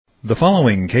The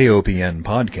following KOPN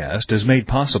podcast is made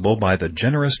possible by the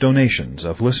generous donations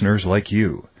of listeners like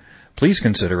you. Please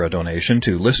consider a donation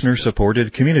to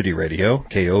listener-supported community radio,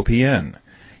 KOPN.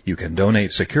 You can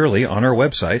donate securely on our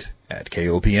website at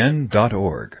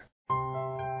kopn.org.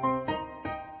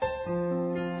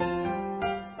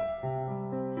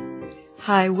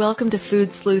 Hi, welcome to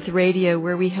Food Sleuth Radio,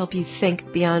 where we help you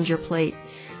think beyond your plate.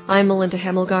 I'm Melinda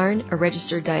Hemmelgarn, a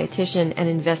registered dietitian and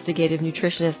investigative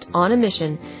nutritionist on a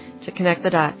mission to connect the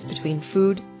dots between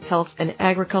food, health, and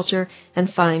agriculture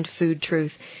and find food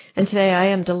truth. And today I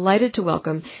am delighted to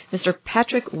welcome Mr.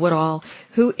 Patrick Woodall,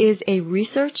 who is a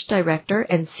research director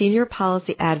and senior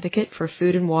policy advocate for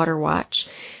Food and Water Watch.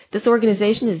 This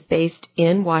organization is based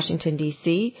in Washington,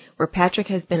 D.C., where Patrick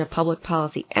has been a public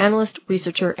policy analyst,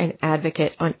 researcher, and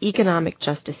advocate on economic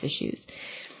justice issues.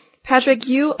 Patrick,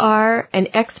 you are an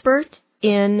expert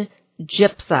in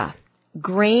GIPSA,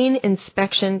 Grain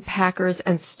Inspection Packers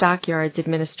and Stockyards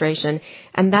Administration,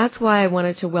 and that's why I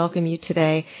wanted to welcome you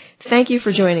today. Thank you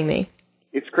for joining me.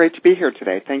 It's great to be here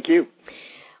today. Thank you.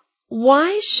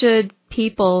 Why should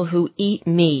people who eat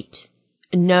meat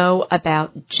know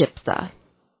about GIPSA?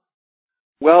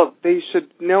 Well, they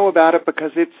should know about it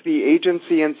because it's the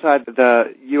agency inside the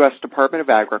U.S. Department of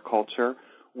Agriculture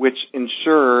which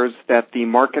ensures that the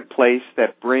marketplace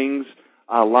that brings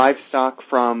livestock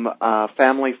from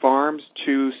family farms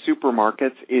to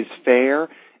supermarkets is fair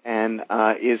and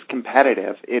is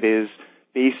competitive. It is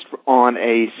based on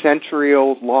a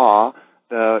century-old law,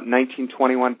 the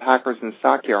 1921 Packers and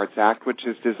Stockyards Act, which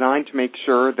is designed to make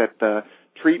sure that the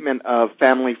treatment of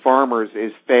family farmers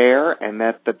is fair and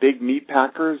that the big meat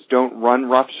packers don't run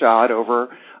roughshod over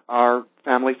our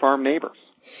family farm neighbors.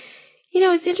 You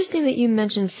know, it's interesting that you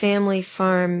mentioned family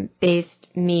farm-based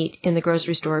meat in the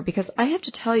grocery store because I have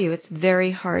to tell you it's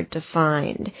very hard to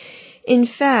find. In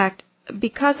fact,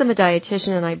 because I'm a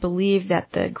dietitian and I believe that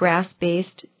the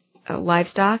grass-based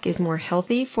livestock is more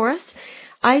healthy for us,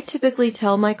 I typically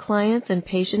tell my clients and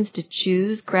patients to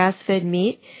choose grass-fed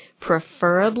meat,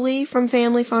 preferably from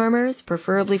family farmers,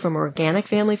 preferably from organic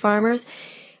family farmers.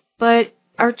 But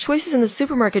our choices in the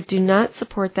supermarket do not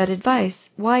support that advice.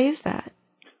 Why is that?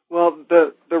 Well,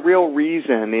 the real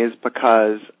reason is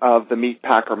because of the meat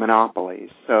packer monopolies.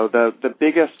 So the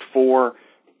biggest four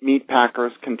meat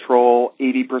packers control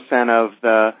 80% of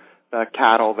the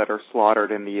cattle that are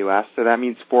slaughtered in the U.S. So that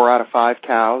means 4 out of 5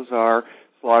 cows are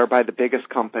slaughtered by the biggest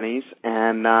companies,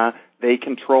 and they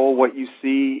control what you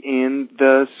see in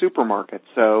the supermarket.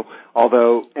 So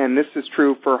although, and this is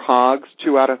true for hogs,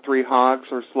 2 out of 3 hogs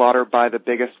are slaughtered by the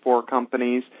biggest 4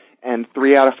 companies, and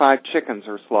 3 out of 5 chickens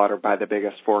are slaughtered by the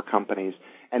biggest 4 companies.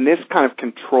 And this kind of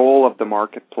control of the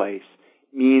marketplace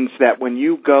means that when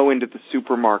you go into the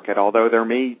supermarket, although there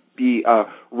may be a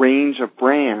range of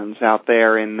brands out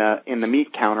there in the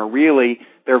meat counter, really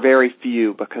they're very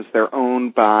few because they're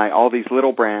owned by, all these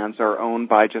little brands are owned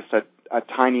by just a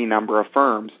tiny number of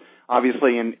firms.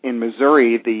 Obviously in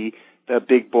Missouri, the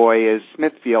big boy is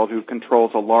Smithfield, who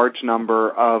controls a large number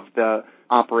of the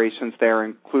operations there,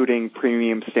 including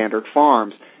Premium Standard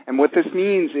Farms. And what this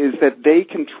means is that they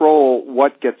control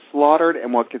what gets slaughtered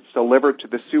and what gets delivered to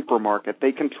the supermarket.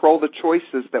 They control the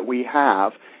choices that we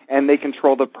have, and they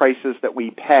control the prices that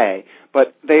we pay.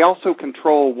 But they also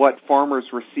control what farmers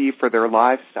receive for their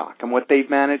livestock. And what they've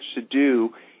managed to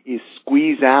do is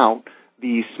squeeze out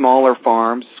the smaller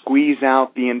farms, squeeze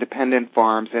out the independent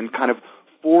farms, and kind of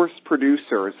force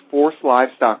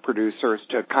livestock producers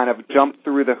to kind of jump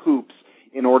through the hoops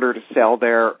in order to sell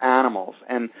their animals.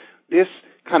 And this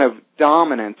kind of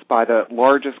dominance by the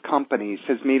largest companies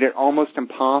has made it almost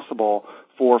impossible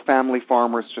for family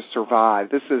farmers to survive.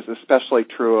 This is especially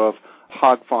true of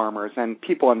hog farmers, and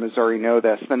people in Missouri know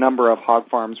this. The number of hog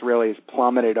farms really has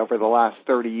plummeted over the last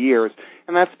 30 years,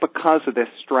 and that's because of this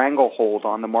stranglehold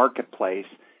on the marketplace.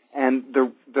 And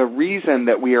the reason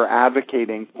that we are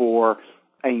advocating for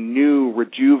a new,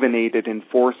 rejuvenated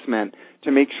enforcement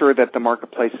to make sure that the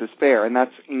marketplace is fair, and that's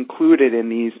included in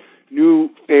these new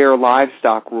fair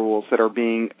livestock rules that are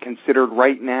being considered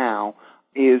right now,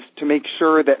 is to make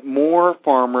sure that more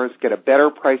farmers get a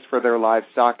better price for their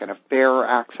livestock and a fairer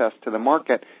access to the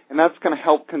market, and that's going to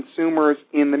help consumers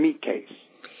in the meat case.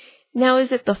 Now,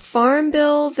 is it the Farm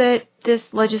Bill that this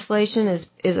legislation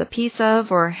is a piece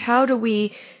of, or how do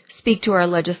we speak to our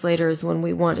legislators when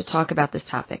we want to talk about this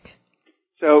topic?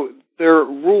 So their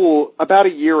rule, about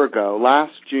a year ago,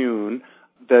 last June,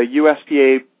 the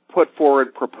USDA put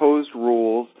forward proposed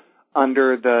rules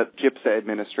under the GIPSA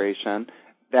administration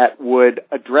that would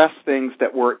address things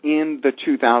that were in the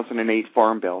 2008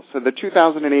 Farm Bill. So the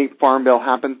 2008 Farm Bill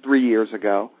happened 3 years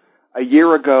ago. A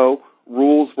year ago,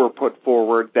 rules were put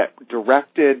forward that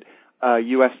directed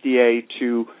USDA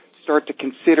to start to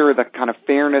consider the kind of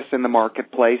fairness in the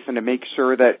marketplace and to make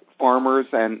sure that farmers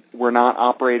were not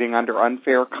operating under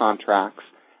unfair contracts.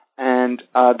 And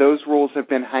those rules have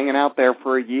been hanging out there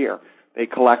for a year. They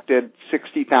collected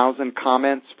 60,000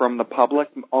 comments from the public,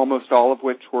 almost all of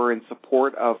which were in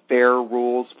support of fair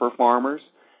rules for farmers,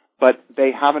 but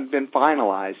they haven't been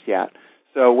finalized yet.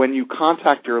 So when you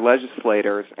contact your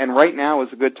legislators, and right now is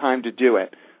a good time to do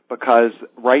it, because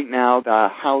right now the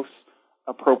House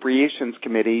Appropriations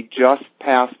Committee just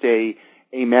passed a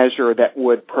measure that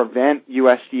would prevent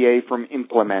USDA from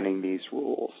implementing these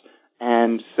rules.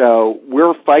 And so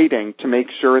we're fighting to make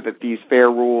sure that these fair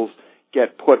rules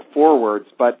get put forward,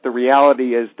 but the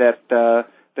reality is that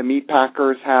the meat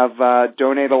packers have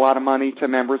donated a lot of money to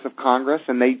members of Congress,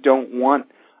 and they don't want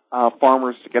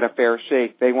farmers to get a fair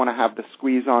shake. They want to have the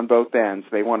squeeze on both ends.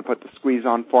 They want to put the squeeze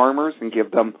on farmers and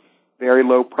give them very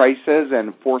low prices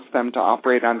and force them to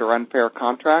operate under unfair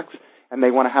contracts, and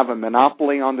they want to have a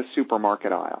monopoly on the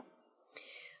supermarket aisle.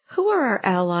 Who are our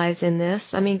allies in this?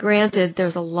 I mean, granted,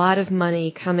 there's a lot of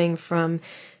money coming from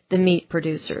the meat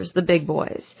producers, the big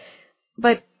boys.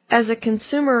 But as a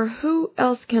consumer, who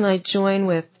else can I join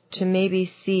with to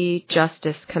maybe see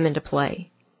justice come into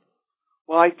play?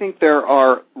 Well, I think there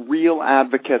are real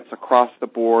advocates across the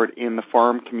board in the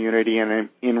farm community and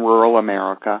in rural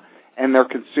America, and there are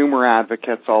consumer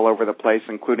advocates all over the place,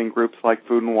 including groups like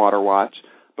Food and Water Watch.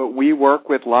 But we work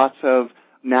with lots of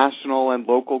national and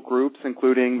local groups,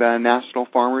 including the National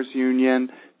Farmers Union,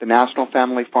 the National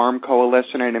Family Farm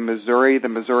Coalition, and in Missouri, the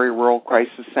Missouri Rural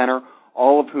Crisis Center,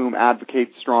 all of whom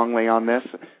advocate strongly on this.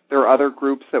 There are other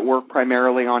groups that work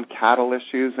primarily on cattle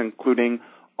issues, including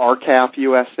RCAF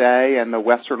USA and the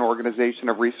Western Organization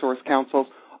of Resource Councils,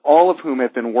 all of whom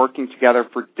have been working together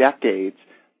for decades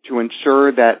to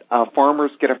ensure that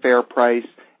farmers get a fair price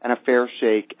and a fair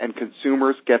shake, and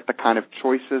consumers get the kind of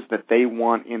choices that they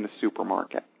want in the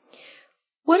supermarket.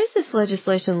 What does this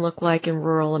legislation look like in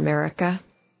rural America?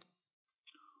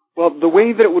 Well, the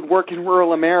way that it would work in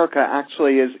rural America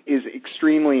actually is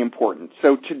extremely important.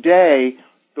 So today,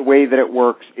 the way that it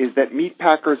works is that meat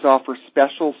packers offer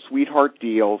special sweetheart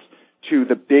deals to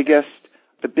the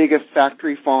biggest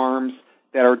factory farms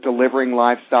that are delivering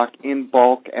livestock in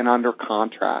bulk and under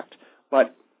contract.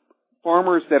 But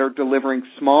farmers that are delivering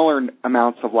smaller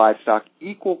amounts of livestock,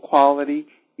 equal quality,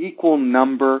 equal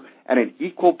number, and an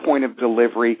equal point of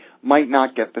delivery might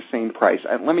not get the same price.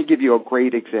 And let me give you a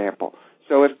great example.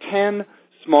 So if 10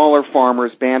 smaller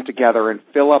farmers band together and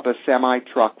fill up a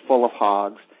semi-truck full of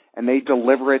hogs and they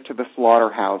deliver it to the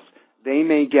slaughterhouse, they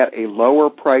may get a lower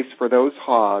price for those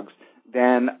hogs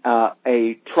than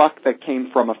a truck that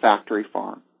came from a factory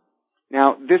farm.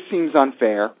 Now, this seems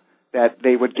unfair that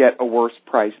they would get a worse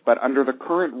price, but under the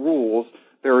current rules,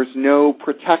 there is no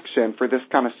protection for this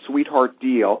kind of sweetheart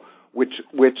deal, which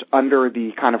under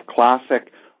the kind of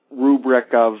classic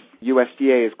rubric of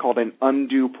USDA is called an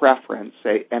undue preference,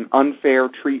 an unfair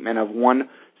treatment of one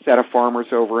set of farmers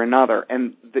over another.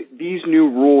 And these new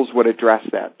rules would address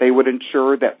that. They would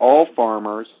ensure that all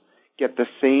farmers get the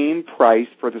same price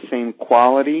for the same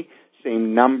quality,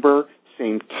 same number,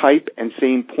 same type, and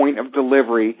same point of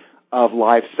delivery of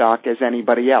livestock as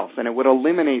anybody else. And it would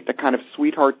eliminate the kind of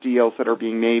sweetheart deals that are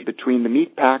being made between the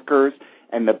meat packers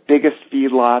and the biggest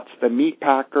feedlots, the meat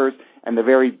packers and the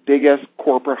very biggest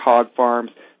corporate hog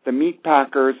farms, the meat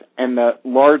packers and the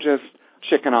largest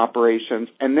chicken operations.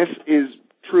 And this is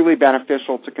truly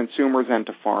beneficial to consumers and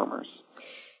to farmers.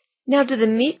 Now, do the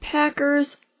meat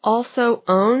packers also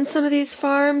own some of these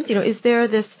farms? You know, is there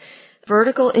this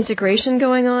vertical integration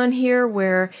going on here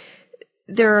where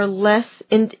there are less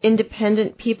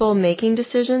independent people making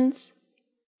decisions?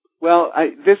 Well,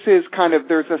 this is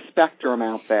there's a spectrum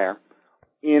out there.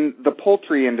 In the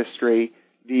poultry industry,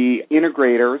 the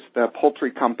integrators, the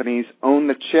poultry companies, own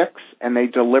the chicks and they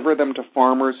deliver them to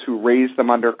farmers who raise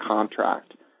them under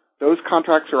contract. Those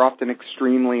contracts are often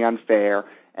extremely unfair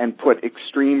and put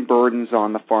extreme burdens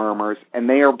on the farmers, and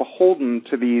they are beholden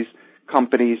to these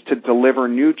companies to deliver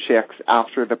new chicks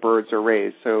after the birds are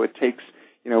raised. So it takes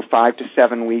 5 to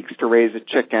 7 weeks to raise a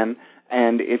chicken,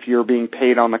 and if you're being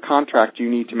paid on the contract, you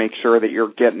need to make sure that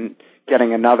you're getting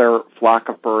another flock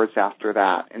of birds after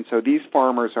that. And so these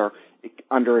farmers are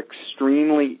under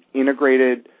extremely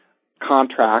integrated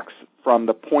contracts from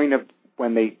the point of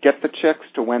when they get the chicks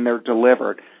to when they're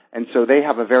delivered. And so they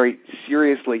have a very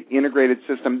seriously integrated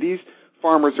system. These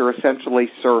farmers are essentially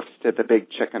serfs to the big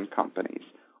chicken companies.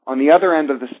 On the other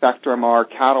end of the spectrum are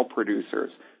cattle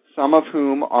producers, some of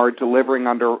whom are delivering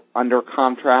under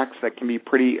contracts that can be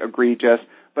pretty egregious,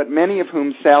 but many of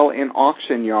whom sell in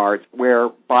auction yards where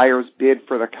buyers bid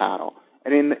for the cattle.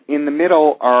 And in the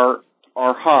middle are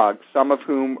hogs, some of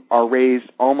whom are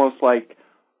raised almost like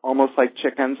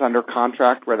chickens under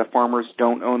contract, where the farmers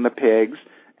don't own the pigs.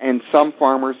 And some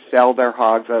farmers sell their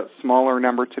hogs, a smaller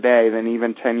number today than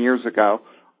even 10 years ago,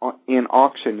 in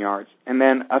auction yards. And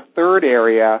then a third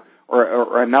area,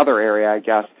 or another area, I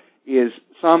guess, is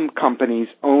some companies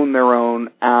own their own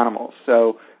animals.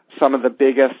 So some of the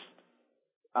biggest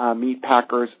meat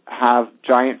packers have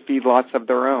giant feedlots of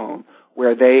their own,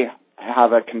 where they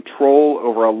have a control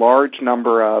over a large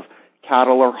number of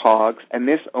cattle or hogs, and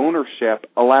this ownership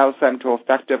allows them to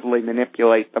effectively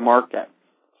manipulate the market.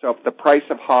 So if the price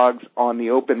of hogs on the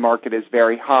open market is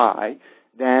very high,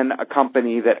 then a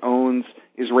company that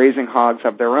is raising hogs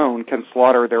of their own can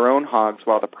slaughter their own hogs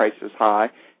while the price is high,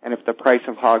 and if the price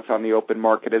of hogs on the open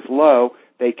market is low,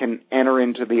 they can enter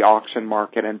into the auction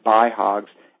market and buy hogs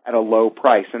at a low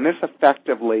price. And this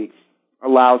effectively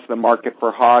allows the market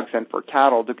for hogs and for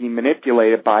cattle to be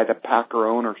manipulated by the packer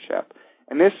ownership.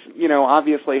 And this,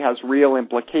 obviously has real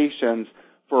implications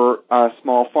for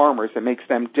small farmers. It makes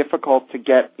them difficult to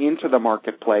get into the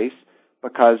marketplace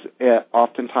because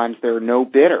oftentimes there are no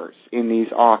bidders in these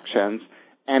auctions,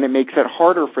 and it makes it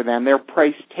harder for them. They're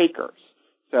price takers.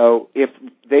 So if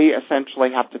they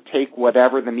essentially have to take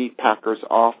whatever the meat packers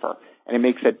offer, and it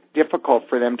makes it difficult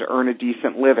for them to earn a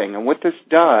decent living. And what this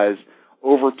does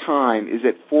over time is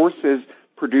it forces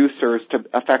producers to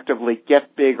effectively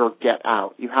get big or get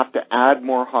out. You have to add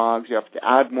more hogs, you have to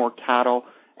add more cattle,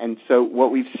 and so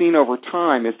what we've seen over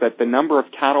time is that the number of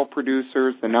cattle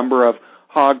producers, the number of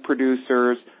hog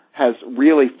producers has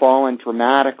really fallen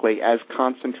dramatically as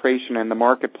concentration in the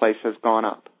marketplace has gone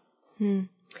up.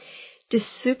 Do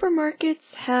supermarkets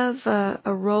have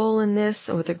a role in this,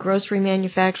 or the Grocery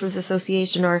Manufacturers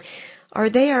Association, or are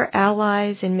they our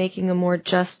allies in making a more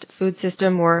just food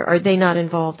system, or are they not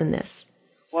involved in this?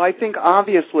 Well, I think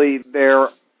obviously they're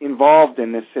involved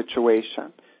in this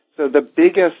situation. So the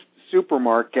biggest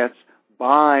supermarkets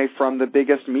buy from the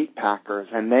biggest meat packers,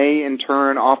 and they in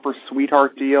turn offer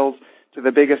sweetheart deals to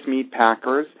the biggest meat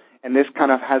packers, and this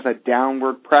kind of has a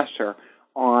downward pressure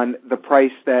on the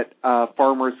price that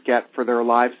farmers get for their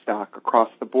livestock across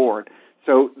the board.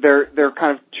 So there are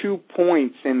kind of 2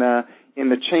 points in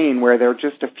the chain where there are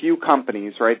just a few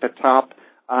companies, right? The top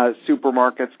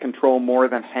supermarkets control more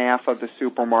than half of the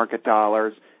supermarket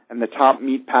dollars, and the top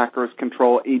meat packers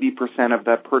control 80% of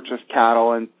the purchased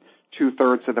cattle and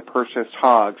 2/3 of the purchased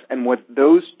hogs. And what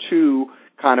those two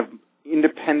kind of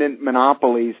independent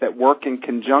monopolies that work in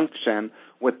conjunction,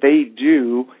 what they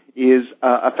do is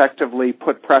effectively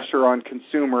put pressure on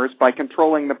consumers by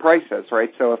controlling the prices,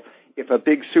 right? So if a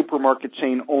big supermarket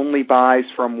chain only buys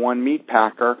from one meat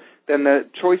packer, then the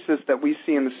choices that we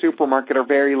see in the supermarket are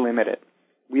very limited.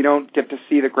 We don't get to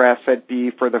see the grass-fed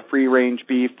beef or the free-range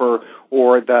beef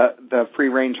or the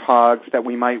free-range hogs that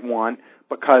we might want,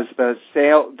 because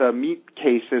the meat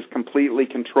case is completely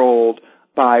controlled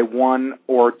by one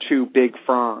or two big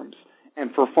firms.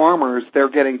 And for farmers, they're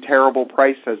getting terrible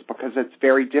prices because it's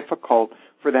very difficult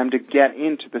for them to get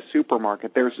into the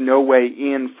supermarket. There's no way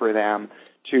in for them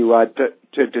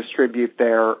to distribute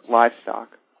their livestock.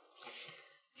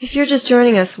 If you're just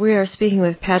joining us, we are speaking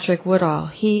with Patrick Woodall.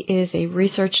 He is a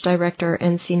research director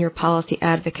and senior policy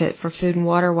advocate for Food and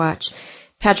Water Watch.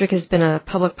 Patrick has been a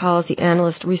public policy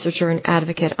analyst, researcher, and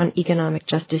advocate on economic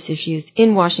justice issues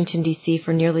in Washington, D.C.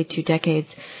 for nearly 2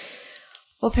 decades.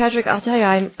 Well, Patrick, I'll tell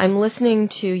you, I'm listening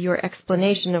to your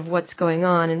explanation of what's going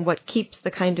on and what keeps the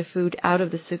kind of food out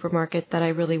of the supermarket that I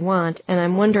really want, and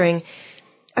I'm wondering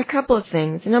a couple of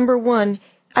things. Number one,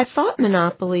 I thought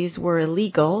monopolies were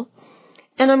illegal,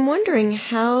 and I'm wondering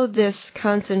how this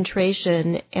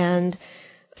concentration and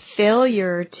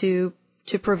failure to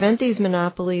prevent these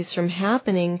monopolies from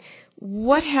happening,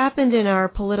 what happened in our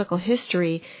political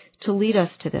history to lead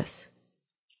us to this?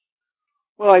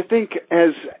 Well, I think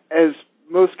as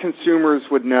most consumers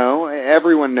would know,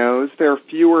 everyone knows, there are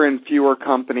fewer and fewer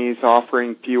companies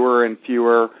offering fewer and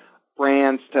fewer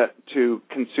brands to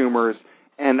consumers.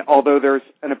 And although there's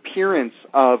an appearance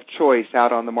of choice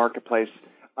out on the marketplace,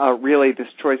 really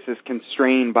this choice is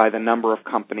constrained by the number of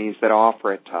companies that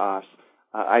offer it to us.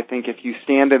 I think if you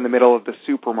stand in the middle of the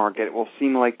supermarket, it will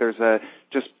seem like there's a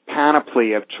just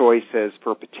panoply of choices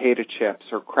for potato chips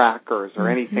or crackers or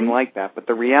anything like that. But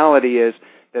the reality is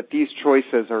that these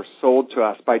choices are sold to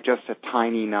us by just a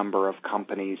tiny number of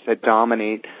companies that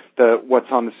dominate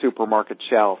what's on the supermarket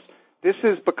shelves. This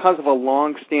is because of a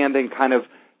long-standing kind of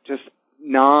just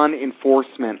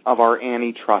non-enforcement of our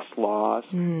antitrust laws.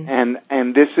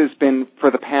 And this has been,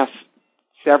 for the past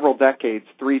several decades,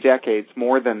 3 decades,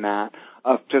 more than that,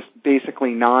 of just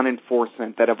basically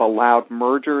non-enforcement that have allowed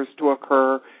mergers to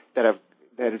occur, that have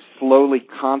slowly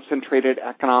concentrated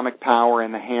economic power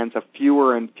in the hands of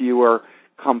fewer and fewer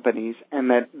companies, and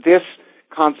that this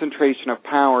concentration of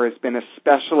power has been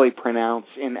especially pronounced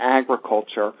in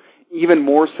agriculture, even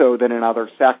more so than in other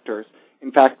sectors.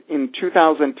 In fact, in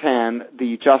 2010,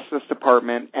 the Justice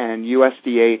Department and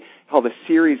USDA held a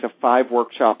series of 5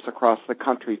 workshops across the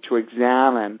country to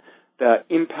examine the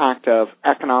impact of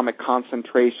economic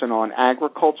concentration on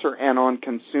agriculture and on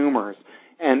consumers.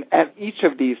 And at each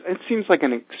of these, it seems like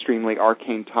an extremely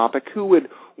arcane topic. Who would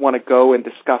want to go and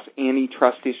discuss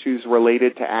antitrust issues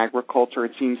related to agriculture?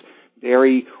 It seems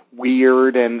very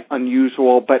weird and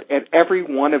unusual, but at every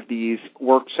one of these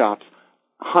workshops,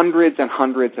 hundreds and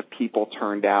hundreds of people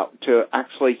turned out to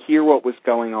actually hear what was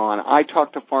going on. I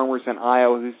talked to farmers in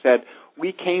Iowa who said,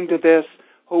 we came to this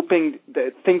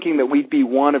thinking that we'd be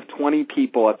one of 20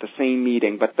 people at the same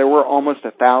meeting, but there were almost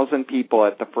 1,000 people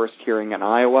at the first hearing in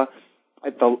Iowa.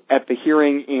 At the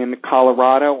hearing in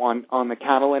Colorado on the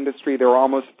cattle industry, there were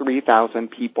almost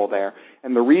 3,000 people there.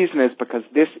 And the reason is because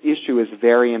this issue is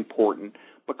very important.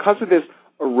 Because of this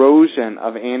erosion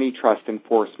of antitrust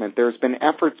enforcement, there's been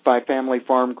efforts by family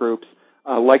farm groups,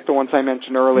 like the ones I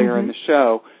mentioned earlier in the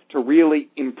show, to really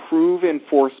improve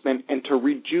enforcement and to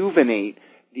rejuvenate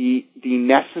the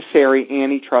necessary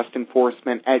antitrust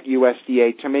enforcement at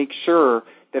USDA to make sure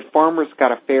that farmers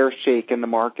got a fair shake in the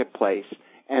marketplace.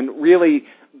 And really,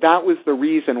 that was the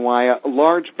reason why a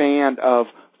large band of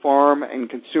farm and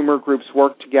consumer groups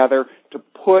worked together to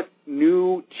put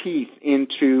new teeth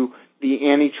into the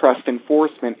antitrust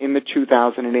enforcement in the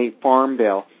 2008 Farm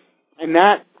Bill. And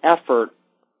that effort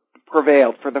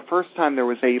prevailed. For the first time, there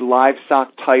was a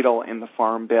livestock title in the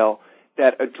Farm Bill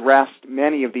that addressed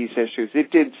many of these issues. It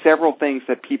did several things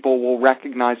that people will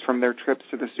recognize from their trips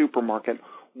to the supermarket.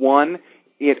 One,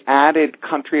 it added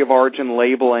country of origin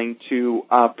labeling to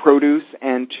produce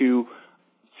and to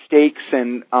steaks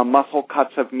and muscle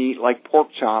cuts of meat like pork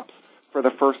chops for the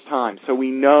first time. So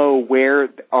we know where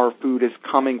our food is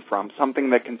coming from,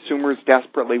 something that consumers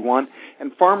desperately want,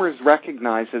 and farmers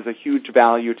recognize as a huge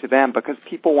value to them because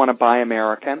people want to buy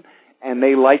American, and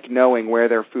they like knowing where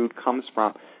their food comes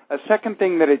from. A second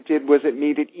thing that it did was it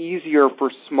made it easier for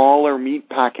smaller meat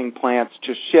packing plants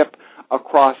to ship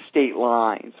across state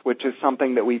lines, which is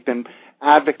something that we've been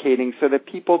advocating so that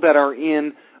people that are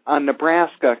in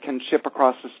Nebraska can ship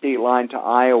across the state line to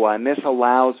Iowa. And this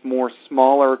allows more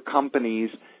smaller companies,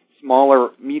 smaller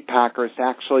meat packers to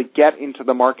actually get into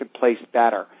the marketplace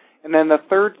better. And then the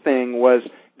third thing was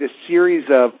this series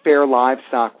of fair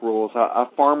livestock rules, a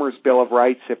farmer's bill of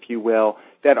rights, if you will,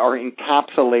 that are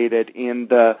encapsulated in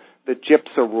the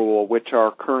GIPSA rule, which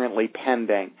are currently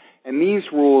pending. And these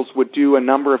rules would do a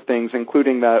number of things,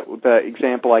 including the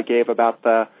example I gave about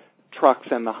the trucks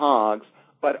and the hogs,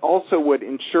 but also would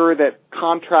ensure that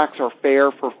contracts are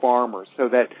fair for farmers so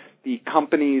that the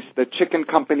chicken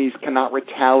companies cannot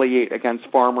retaliate against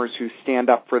farmers who stand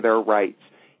up for their rights.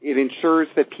 It ensures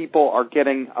that people are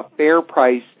getting a fair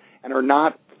price and are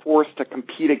not forced to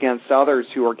compete against others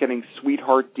who are getting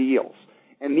sweetheart deals.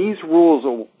 And these rules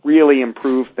will really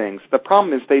improve things. The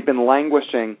problem is they've been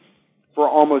languishing for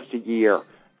almost a year,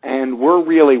 and we're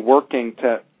really working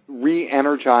to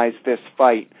re-energize this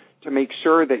fight to make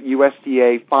sure that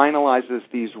USDA finalizes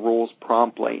these rules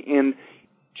promptly. In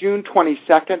June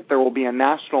 22nd, there will be a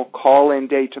national call-in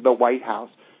day to the White House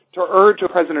to urge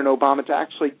President Obama to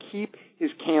actually keep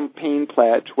his campaign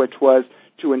pledge, which was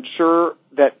to ensure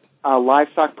that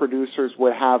livestock producers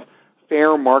would have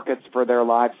fair markets for their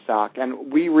livestock.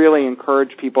 And we really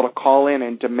encourage people to call in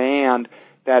and demand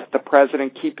that the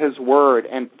president keep his word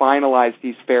and finalize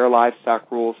these fair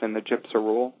livestock rules in the GIPSA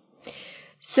rule.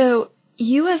 So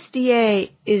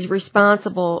USDA is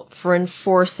responsible for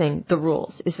enforcing the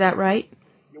rules. Is that right?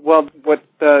 Well, what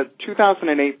the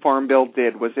 2008 Farm Bill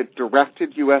did was it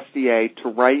directed USDA to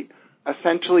write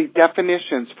essentially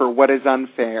definitions for what is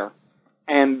unfair.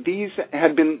 And these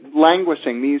had been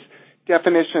languishing. These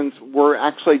definitions were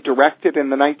actually directed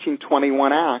in the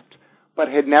 1921 Act, but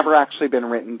had never actually been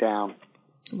written down.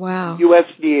 Wow.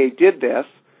 USDA did this.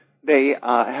 They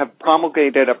have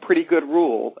promulgated a pretty good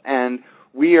rule, and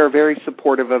we are very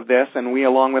supportive of this, and we,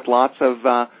 along with lots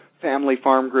of family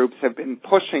farm groups, have been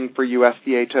pushing for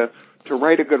USDA to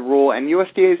write a good rule, and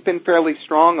USDA has been fairly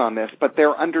strong on this, but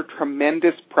they're under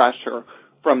tremendous pressure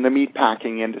from the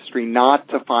meatpacking industry not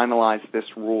to finalize this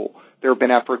rule. There have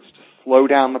been efforts to slow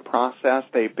down the process.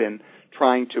 They've been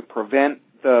trying to prevent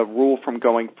the rule from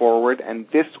going forward, and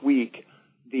this week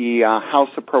the House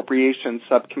Appropriations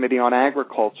Subcommittee on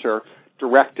Agriculture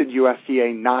directed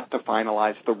USDA not to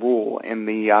finalize the rule in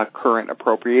the current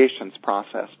appropriations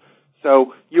process.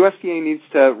 So USDA needs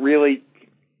to really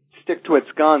stick to its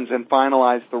guns and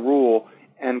finalize the rule,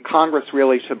 and Congress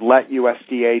really should let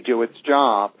USDA do its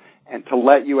job and to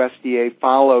let USDA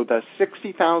follow the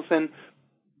 60,000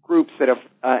 groups that have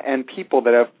and people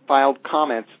that have filed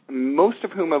comments, most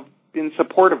of whom have been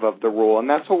supportive of the rule. And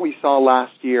that's what we saw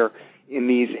last year in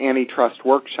these antitrust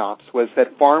workshops, was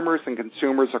that farmers and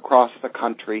consumers across the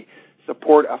country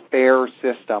support a fair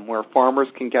system where farmers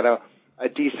can get a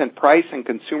decent price and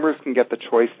consumers can get the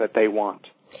choice that they want.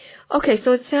 Okay,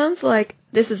 so it sounds like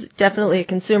this is definitely a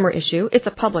consumer issue. It's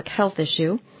a public health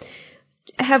issue.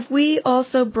 Have we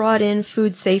also brought in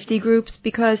food safety groups?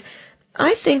 Because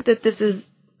I think that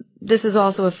this is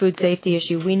also a food safety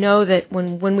issue. We know that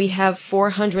when we have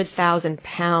 400,000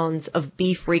 pounds of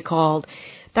beef recalled,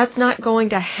 that's not going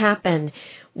to happen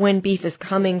when beef is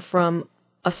coming from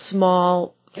a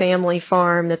small family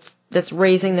farm that's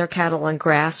raising their cattle on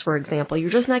grass, for example. You're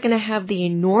just not going to have the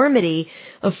enormity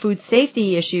of food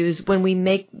safety issues when we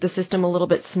make the system a little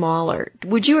bit smaller.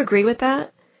 Would you agree with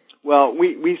that? Well,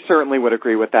 we certainly would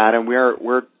agree with that, and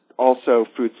we're also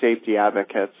food safety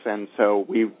advocates, and so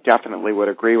we definitely would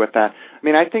agree with that. I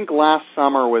mean, I think last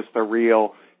summer was the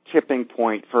real tipping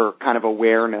point for kind of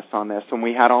awareness on this, and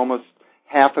we had almost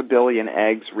 500 million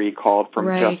eggs recalled from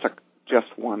just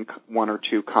one or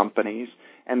two companies.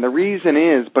 And the reason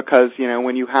is because,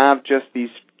 when you have just these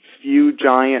few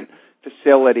giant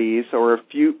facilities or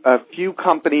a few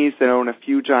companies that own a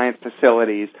few giant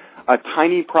facilities, a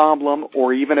tiny problem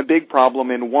or even a big problem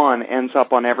in one ends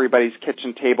up on everybody's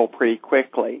kitchen table pretty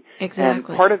quickly. Exactly. And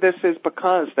part of this is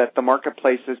because that the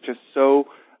marketplace is just so,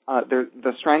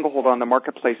 the stranglehold on the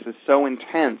marketplace is so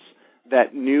intense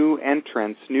that new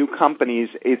entrants, new companies,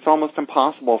 it's almost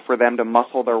impossible for them to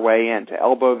muscle their way in, to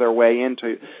elbow their way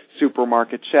into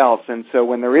supermarket shelves. And so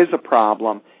when there is a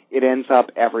problem, it ends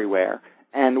up everywhere.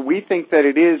 And we think that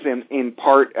it is in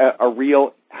part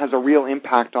has a real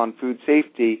impact on food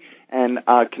safety and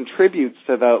contributes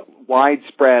to the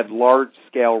widespread,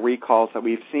 large-scale recalls that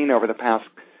we've seen over the past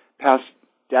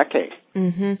decade.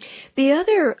 Mm-hmm. The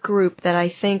other group that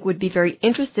I think would be very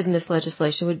interested in this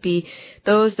legislation would be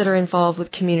those that are involved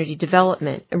with community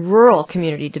development, rural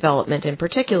community development in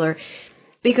particular,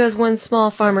 because when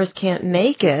small farmers can't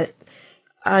make it,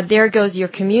 there goes your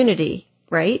community,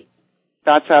 right?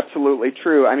 That's absolutely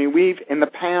true. I mean, in the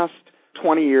past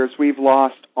 20 years, we've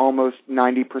lost almost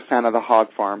 90% of the hog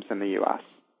farms in the U.S.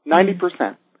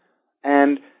 90%.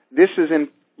 And this is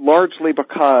largely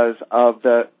because of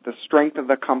the strength of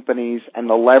the companies and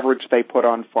the leverage they put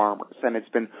on farmers. And it's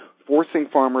been forcing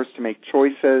farmers to make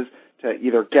choices to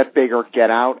either get big or get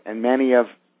out, and many have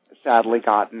sadly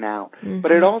gotten out. Mm-hmm.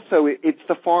 But it's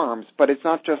the farms, but it's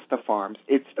not just the farms.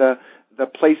 It's the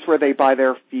place where they buy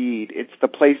their feed. It's the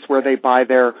place where they buy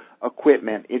their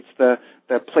equipment. It's the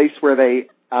place where they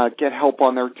get help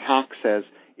on their taxes.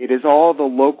 It is all the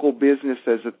local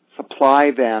businesses that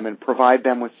supply them and provide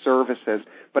them with services.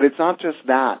 But it's not just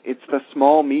that. It's the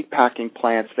small meatpacking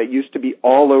plants that used to be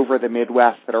all over the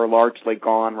Midwest that are largely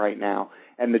gone right now.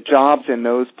 And the jobs in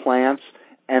those plants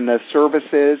and the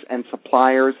services and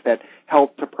suppliers that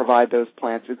help to provide those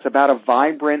plants. It's about a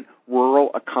vibrant rural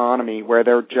economy where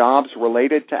there are jobs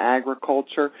related to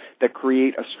agriculture that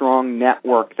create a strong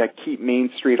network that keep Main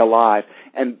Street alive.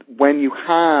 And when you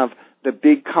have the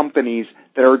big companies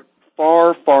that are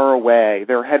far, far away,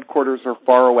 their headquarters are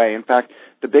far away. In fact,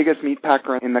 the biggest meat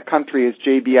packer in the country is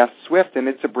JBS Swift, and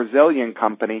it's a Brazilian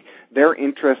company. Their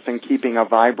interest in keeping a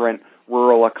vibrant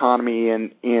rural economy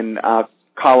in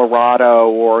Colorado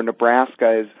or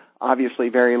Nebraska is obviously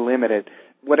very limited.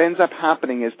 What ends up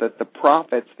happening is that the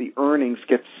profits, the earnings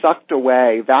get sucked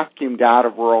away, vacuumed out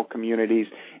of rural communities,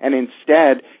 and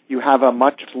instead you have a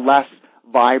much less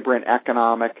vibrant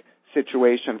economic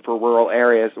situation for rural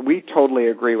areas. We totally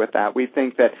agree with that. We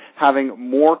think that having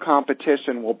more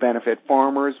competition will benefit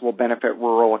farmers, will benefit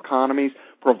rural economies,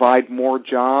 provide more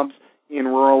jobs in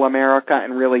rural America,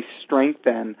 and really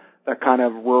strengthen the kind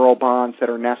of rural bonds that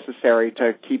are necessary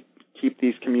to keep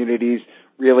these communities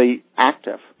really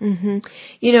active.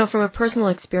 Mm-hmm. From a personal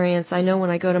experience, I know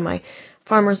when I go to my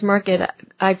farmer's market,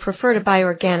 I prefer to buy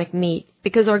organic meat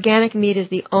because organic meat is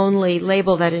the only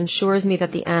label that ensures me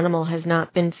that the animal has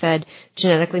not been fed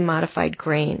genetically modified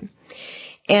grain.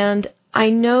 And I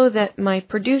know that my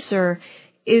producer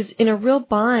is in a real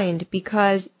bind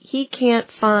because he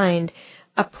can't find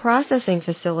a processing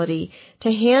facility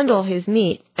to handle his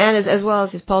meat and as well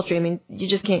as his poultry. I mean, you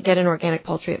just can't get an organic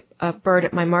poultry bird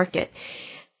at my market.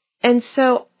 And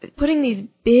so putting these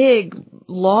big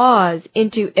laws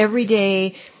into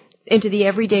everyday into the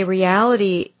everyday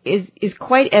reality is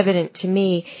quite evident to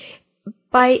me.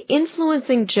 By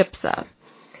influencing GIPSA,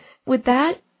 would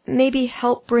that maybe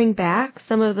help bring back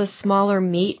some of the smaller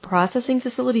meat processing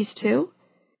facilities too?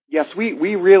 Yes,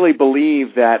 we really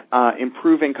believe that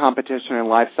improving competition in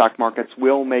livestock markets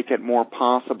will make it more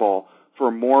possible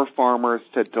for more farmers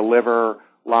to deliver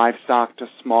livestock to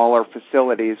smaller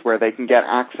facilities where they can get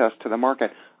access to the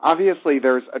market. Obviously,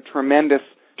 there's a tremendous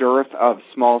dearth of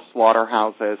small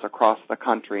slaughterhouses across the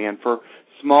country, and for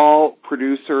small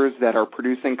producers that are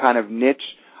producing kind of niche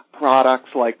products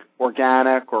like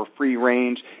organic or free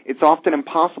range, it's often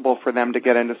impossible for them to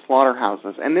get into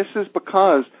slaughterhouses. And this is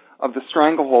because of the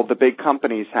stranglehold the big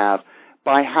companies have.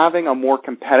 By having a more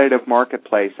competitive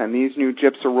marketplace, and these new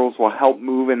GIPSA rules will help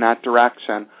move in that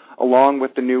direction, along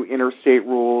with the new interstate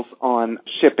rules on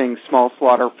shipping small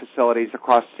slaughter facilities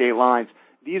across state lines,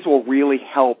 these will really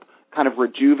help kind of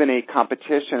rejuvenate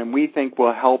competition, and we think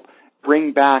will help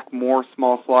bring back more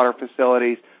small slaughter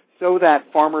facilities so that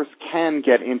farmers can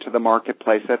get into the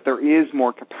marketplace, that there is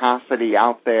more capacity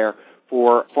out there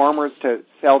for farmers to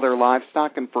sell their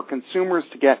livestock and for consumers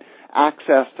to get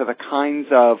access to the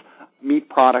kinds of meat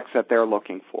products that they're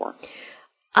looking for.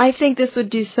 I think this would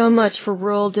do so much for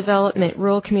rural development,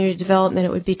 rural community development.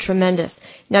 It would be tremendous.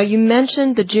 Now, you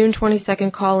mentioned the June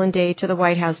 22nd call-in day to the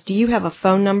White House. Do you have a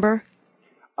phone number?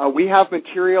 We have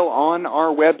material on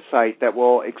our website that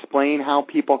will explain how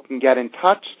people can get in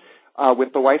touch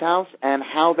with the White House and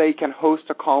how they can host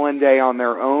a call-in day on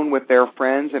their own with their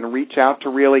friends and reach out to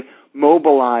really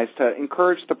mobilize, to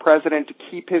encourage the president to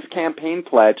keep his campaign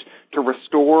pledge to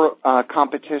restore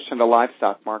competition to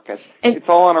livestock markets. It's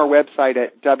all on our website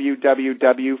at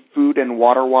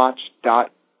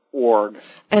www.foodandwaterwatch.org.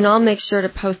 And I'll make sure to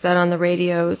post that on the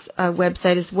radio's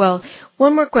website as well.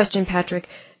 One more question, Patrick.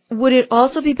 Would it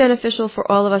also be beneficial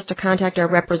for all of us to contact our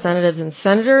representatives and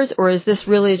senators, or is this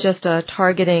really just a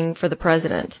targeting for the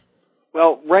president?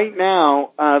 Well, right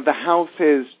now, the House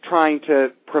is trying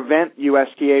to prevent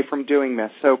USDA from doing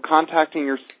this. So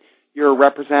contacting your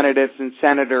representatives and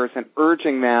senators and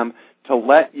urging them to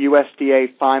let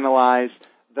USDA finalize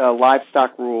the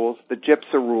livestock rules, the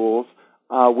GIPSA rules,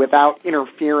 without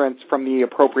interference from the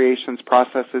appropriations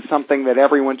process is something that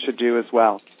everyone should do as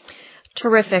well.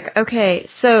 Terrific. Okay,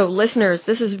 so listeners,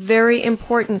 this is very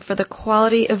important for the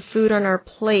quality of food on our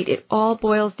plate. It all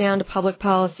boils down to public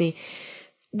policy.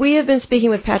 We have been speaking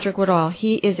with Patrick Woodall.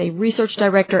 He is a research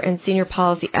director and senior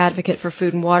policy advocate for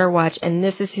Food and Water Watch, and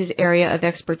this is his area of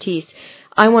expertise.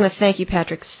 I want to thank you,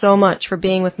 Patrick, so much for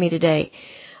being with me today.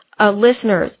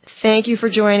 Listeners, thank you for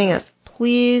joining us.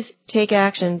 Please take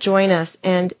action. Join us.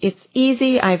 And it's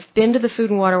easy. I've been to the Food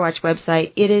and Water Watch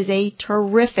website. It is a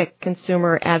terrific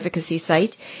consumer advocacy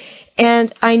site.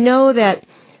 And I know that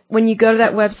when you go to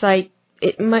that website,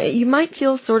 you might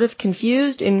feel sort of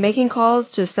confused in making calls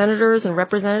to senators and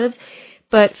representatives,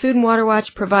 but Food and Water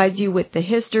Watch provides you with the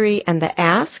history and the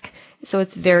ask, so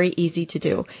it's very easy to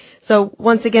do. So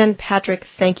once again, Patrick,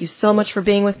 thank you so much for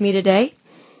being with me today.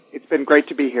 It's been great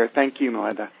to be here. Thank you,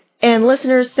 Melinda. And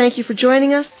listeners, thank you for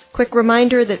joining us. Quick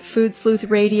reminder that Food Sleuth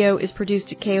Radio is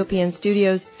produced at KOPN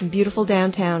Studios in beautiful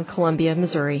downtown Columbia,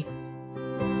 Missouri.